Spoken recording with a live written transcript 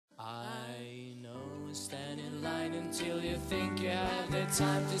wait until you think you have the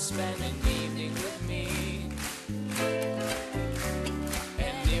time to spend an evening with me.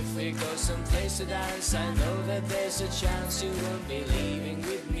 And if we go someplace to dance, I know that there's a chance you won't be leaving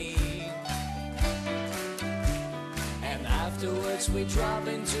with me. And afterwards we drop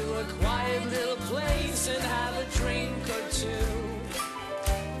into a quiet little place and have a drink or two.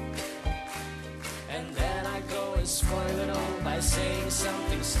 And then I go and spoil it all by saying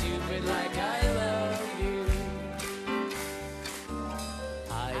something stupid like I love you.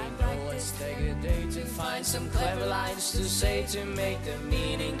 I know let's take a day to find some clever lines to say to make the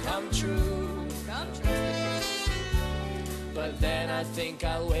meaning come true. But then I think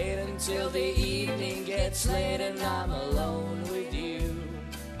I'll wait until the evening gets late and I'm alone with you.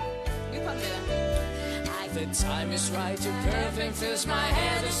 The time is right, you're perfect, fills my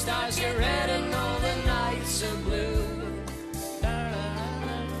head, the stars get red and all the nights are blue.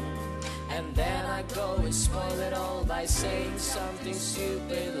 And then I go and spoil it all by saying something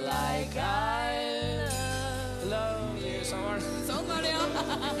stupid like I love you. Sång var det ja.